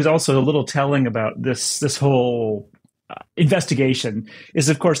that it was also a little telling about this whole investigation is,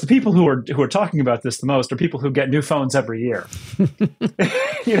 of course, the people who are talking about this the most are people who get new phones every year.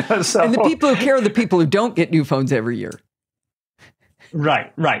 So, and the people who care are the people who don't get new phones every year.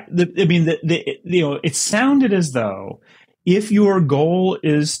 Right. It sounded as though if your goal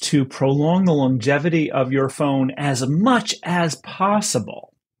is to prolong the longevity of your phone as much as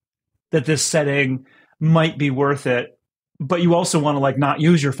possible, that this setting might be worth it. But you also want to like not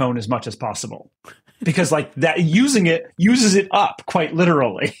use your phone as much as possible, because like that using it uses it up quite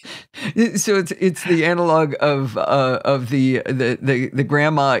literally. So it's the analog of the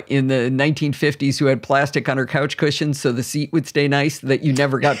grandma in the 1950s who had plastic on her couch cushions so the seat would stay nice that you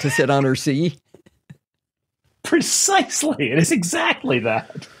never got to sit on or see. Precisely, it is exactly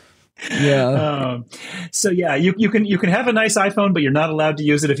that. Yeah. So yeah, you can have a nice iPhone, but you're not allowed to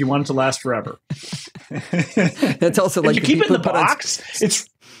use it if you want it to last forever. That's also like if you keep it in the box.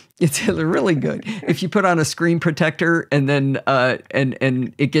 It's really good. If you put on a screen protector and then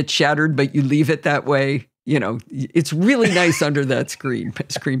and it gets shattered, but you leave it that way, it's really nice under that screen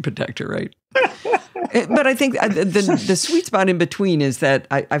protector, right? But I think the sweet spot in between is that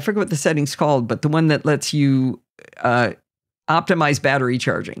I forget what the setting's called, but the one that lets you optimize battery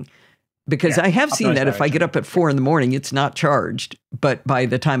charging. Because I have seen that if I get up at 4 a.m, it's not charged. But by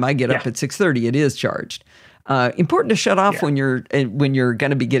the time I get up at 6:30, it is charged. Important to shut off when you're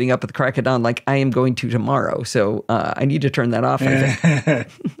going to be getting up at the crack of dawn, like I am going to tomorrow. So I need to turn that off, I think.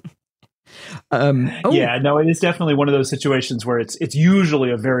 Yeah, no, it is definitely one of those situations where it's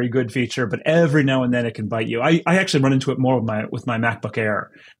usually a very good feature, but every now and then it can bite you. I actually run into it more with my MacBook Air,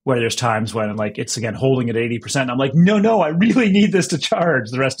 where there's times when like it's again holding at 80%. I'm like, no, I really need this to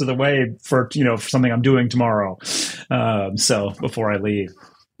charge the rest of the way for something I'm doing tomorrow. So before I leave.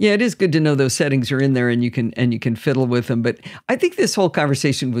 Yeah, it is good to know those settings are in there and you can fiddle with them. But I think this whole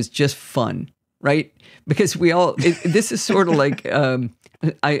conversation was just fun, right? Because this is sort of like,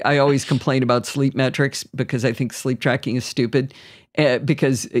 I always complain about sleep metrics because I think sleep tracking is stupid.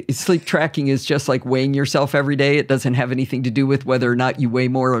 Because sleep tracking is just like weighing yourself every day. It doesn't have anything to do with whether or not you weigh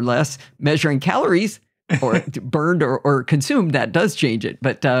more or less. Measuring calories or burned or consumed, that does change it.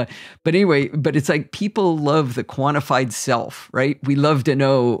 But anyway, but it's like people love the quantified self, right? We love to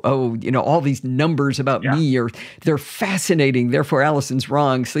know, all these numbers about me, or they're fascinating. Therefore, Allison's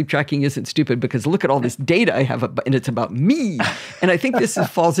wrong. Sleep tracking isn't stupid because look at all this data I have, and it's about me. And I think this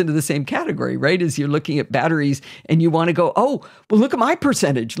falls into the same category, right? As you're looking at batteries and you want to go, oh, well, look at my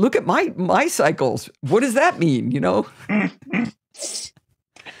percentage. Look at my cycles. What does that mean?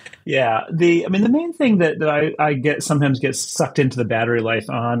 Yeah, the main thing that I sometimes get sucked into the battery life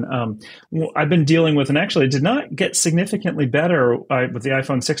on, I've been dealing with, and actually it did not get significantly better with the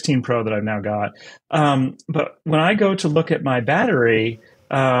iPhone 16 Pro that I've now got. But when I go to look at my battery,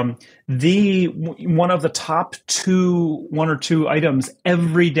 one of the top one or two items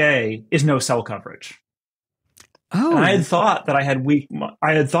every day is no cell coverage. Oh, and I had thought that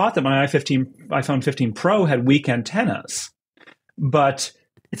my iPhone 15 Pro had weak antennas, but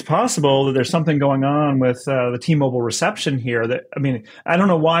it's possible that there's something going on with the T-Mobile reception here. I don't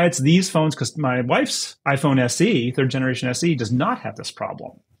know why it's these phones, because my wife's iPhone SE, third generation SE, does not have this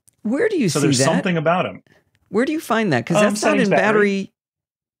problem. Where do you see that? So there's something about them. Where do you find that? Because that's not in battery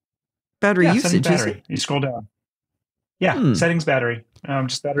usage, is it? You scroll down. Yeah, settings battery.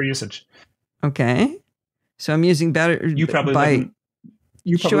 Just battery usage. Okay. So I'm using battery. You probably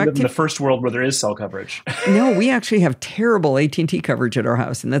live in the first world where there is cell coverage. No, we actually have terrible AT&T coverage at our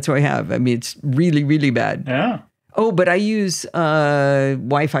house, and that's what I have. I mean, it's really, really bad. Yeah. Oh, but I use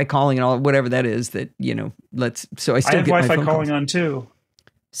Wi-Fi calling and all, whatever that is. So I still have get Wi-Fi my phone calling calls on too.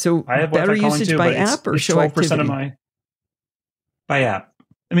 So I have battery Wi-Fi calling usage too, by but app or it's show 12% activity? by app.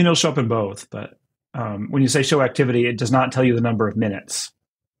 I mean, it'll show up in both, but when you say show activity, it does not tell you the number of minutes.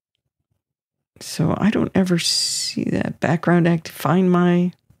 So I don't ever see that background act. Find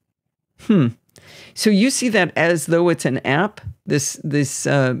my. So you see that as though it's an app. This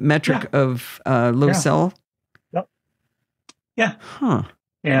metric of low cell. Yep. Yeah. Huh.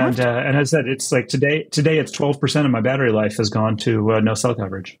 And as I said, it's like today it's 12% of my battery life has gone to no cell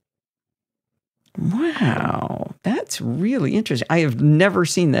coverage. Wow, that's really interesting. I have never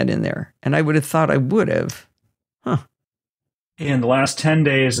seen that in there, and I would have thought I would have. Huh. In the last 10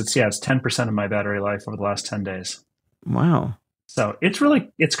 days, it's 10% of my battery life over the last 10 days. Wow. So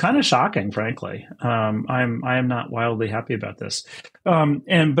it's kind of shocking, frankly. I am not wildly happy about this.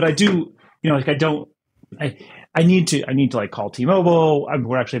 But I do, I need to like call T-Mobile.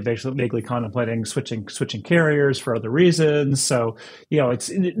 We're actually vaguely contemplating switching carriers for other reasons. So,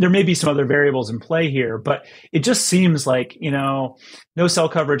 there may be some other variables in play here, but it just seems like, no cell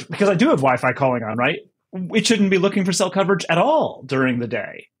coverage, because I do have Wi-Fi calling on, right? It shouldn't be looking for cell coverage at all during the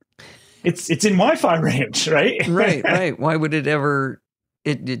day. It's in Wi-Fi range, right? Right. Why would it ever?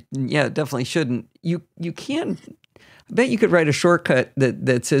 It definitely shouldn't. You can. I bet you could write a shortcut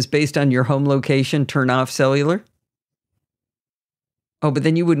that says based on your home location, turn off cellular. Oh, but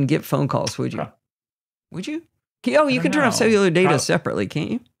then you wouldn't get phone calls, would you? Huh. Would you? Oh, you can turn off cellular data separately,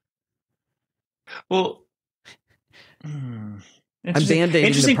 can't you? Well, I'm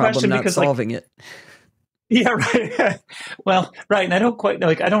band-aiding the problem, not solving it. Yeah, right. Well, right, and I don't quite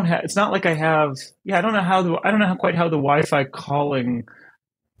like. I don't have. It's not like I have. Yeah, I don't know quite how the Wi-Fi calling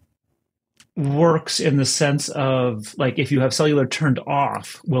works in the sense of like if you have cellular turned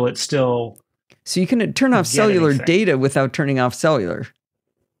off, will it still? So you can turn off cellular data without turning off cellular.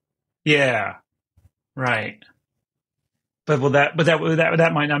 Yeah, right. But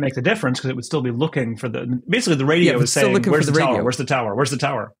that might not make the difference because it would still be looking for basically the radio is saying where's the tower? Where's the tower? Where's the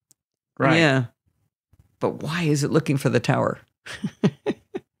tower? Right. Yeah. But why is it looking for the tower?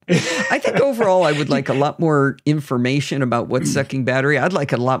 I think overall I would like a lot more information about what's sucking battery. I'd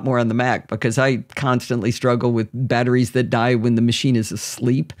like it a lot more on the Mac because I constantly struggle with batteries that die when the machine is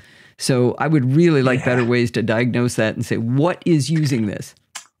asleep. So I would really like better ways to diagnose that and say, what is using this?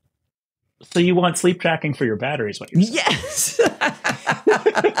 So you want sleep tracking for your batteries, what you're saying? Yes.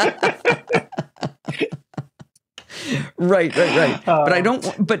 Right. But I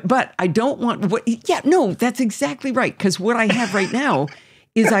don't. But I don't want. What? Yeah, no, that's exactly right. Because what I have right now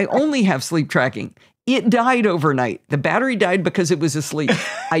is I only have sleep tracking. It died overnight. The battery died because it was asleep.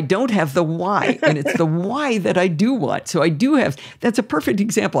 I don't have the why, and it's the why that I do want. So I do have. That's a perfect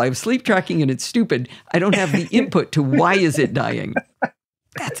example. I have sleep tracking, and it's stupid. I don't have the input to why is it dying.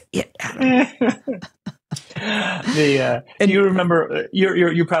 That's it, Adam. Do you remember?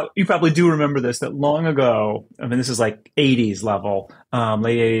 You probably do remember this. That long ago, I mean, this is like '80s level,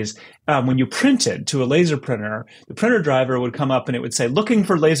 late '80s. When you printed to a laser printer, the printer driver would come up and it would say, "Looking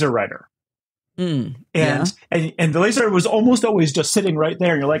for laser writer." And the laser was almost always just sitting right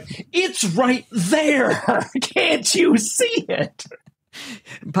there, and you're like, "It's right there! Can't you see it?"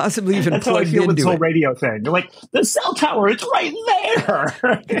 Possibly even that's how I feel with this whole radio thing. You're like, the cell tower, it's right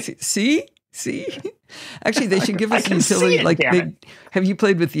there. See? Actually, they should give us a utility like have you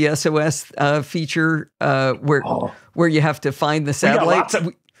played with the SOS feature where you have to find the satellite?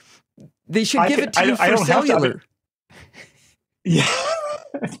 They should give it to you for cellular. Yeah.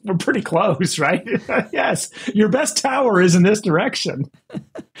 We're pretty close, right? Yes. Your best tower is in this direction.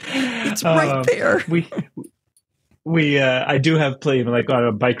 It's right there. I do have played like on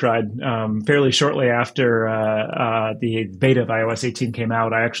a bike ride fairly shortly after the beta of iOS 18 came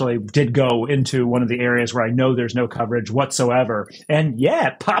out. I actually did go into one of the areas where I know there's no coverage whatsoever. And yeah,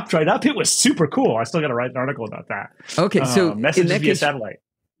 it popped right up. It was super cool. I still got to write an article about that. Okay, so messages via satellite.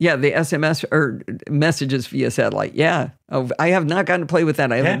 Yeah, the SMS or messages via satellite. Yeah. Oh, I have not gotten to play with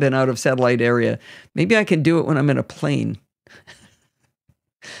that. I haven't been out of satellite area. Maybe I can do it when I'm in a plane.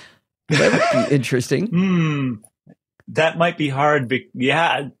 That would be interesting. That might be hard.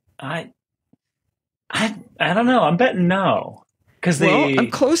 I don't know. I'm betting no. I'm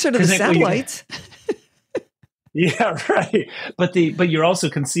closer to the satellites. Yeah, right. But you also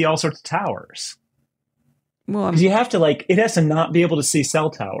can see all sorts of towers. Well, you have to it has to not be able to see cell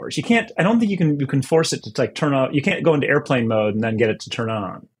towers. You can't. I don't think you can force it to turn off. You can't go into airplane mode and then get it to turn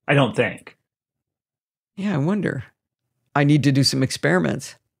on. I don't think. Yeah, I wonder. I need to do some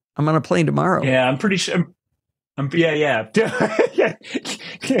experiments. I'm on a plane tomorrow. Yeah, I'm pretty sure. Yeah.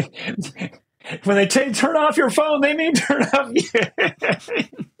 When they turn off your phone, they mean turn off.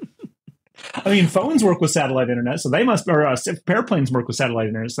 I mean, phones work with satellite internet, so they must. Or if airplanes work with satellite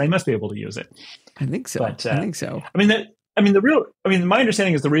internet, so they must be able to use it. I think so. But, I think so. I mean, my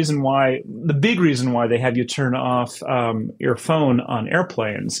understanding is the big reason why they have you turn off your phone on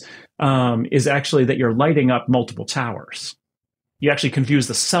airplanes is actually that you're lighting up multiple towers. You actually confuse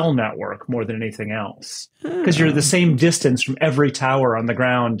the cell network more than anything else, because you're the same distance from every tower on the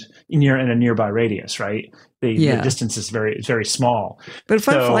ground in a nearby radius, right? The distance is very small. But if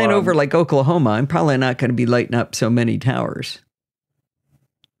I'm flying over like Oklahoma, I'm probably not going to be lighting up so many towers.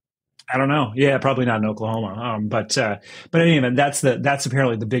 I don't know. Yeah, probably not in Oklahoma. But anyway, that's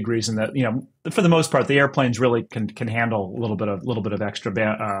apparently the big reason that, for the most part, the airplanes really can handle a little bit of extra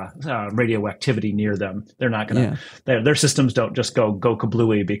radioactivity near them. They're not going to. Their systems don't just go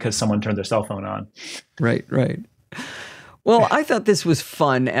kablooey because someone turned their cell phone on. Right. Well, I thought this was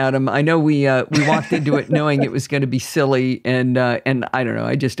fun, Adam. I know we walked into it knowing it was going to be silly, and I don't know.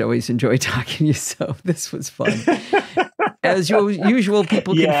 I just always enjoy talking to you, so this was fun. As usual,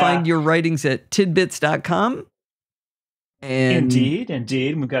 people can find your writings at tidbits.com. And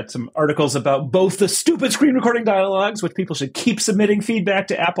Indeed. We've got some articles about both the stupid screen recording dialogues, which people should keep submitting feedback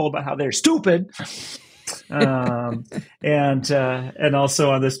to Apple about how they're stupid. And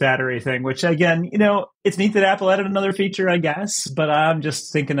also on this battery thing, which again, it's neat that Apple added another feature, I guess, but I'm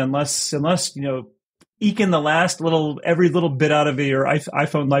just thinking unless eke in every little bit out of your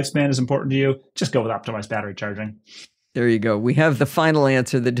iPhone lifespan is important to you, just go with optimized battery charging. There you go. We have the final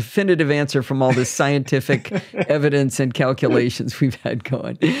answer, the definitive answer from all this scientific evidence and calculations we've had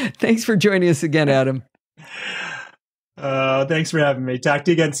going. Thanks for joining us again, Adam. Thanks for having me. Talk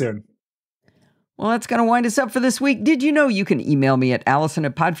to you again soon. Well, that's going to wind us up for this week. Did you know you can email me at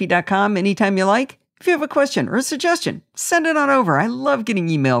allison@podfeed.com anytime you like? If you have a question or a suggestion, send it on over. I love getting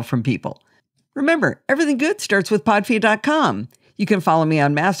email from people. Remember, everything good starts with podfeed.com. You can follow me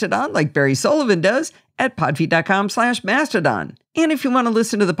on Mastodon like Barry Sullivan does at podfeed.com/Mastodon. And if you want to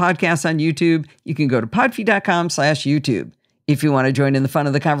listen to the podcast on YouTube, you can go to podfeed.com/YouTube. If you want to join in the fun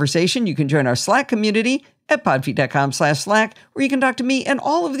of the conversation, you can join our Slack community at podfeed.com/Slack, where you can talk to me and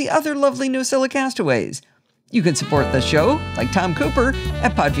all of the other lovely NosillaCastaways. You can support the show, like Tom Cooper,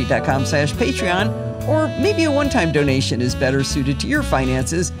 at podfeed.com/Patreon, or maybe a one-time donation is better suited to your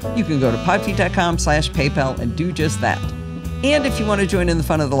finances. You can go to podfeed.com/PayPal and do just that. And if you want to join in the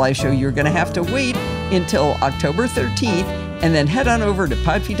fun of the live show, you're going to have to wait until October 13th and then head on over to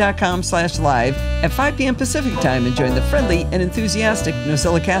podfeed.com/live at 5 p.m. Pacific time and join the friendly and enthusiastic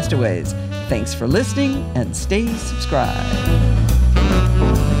Nosilla Castaways. Thanks for listening and stay subscribed.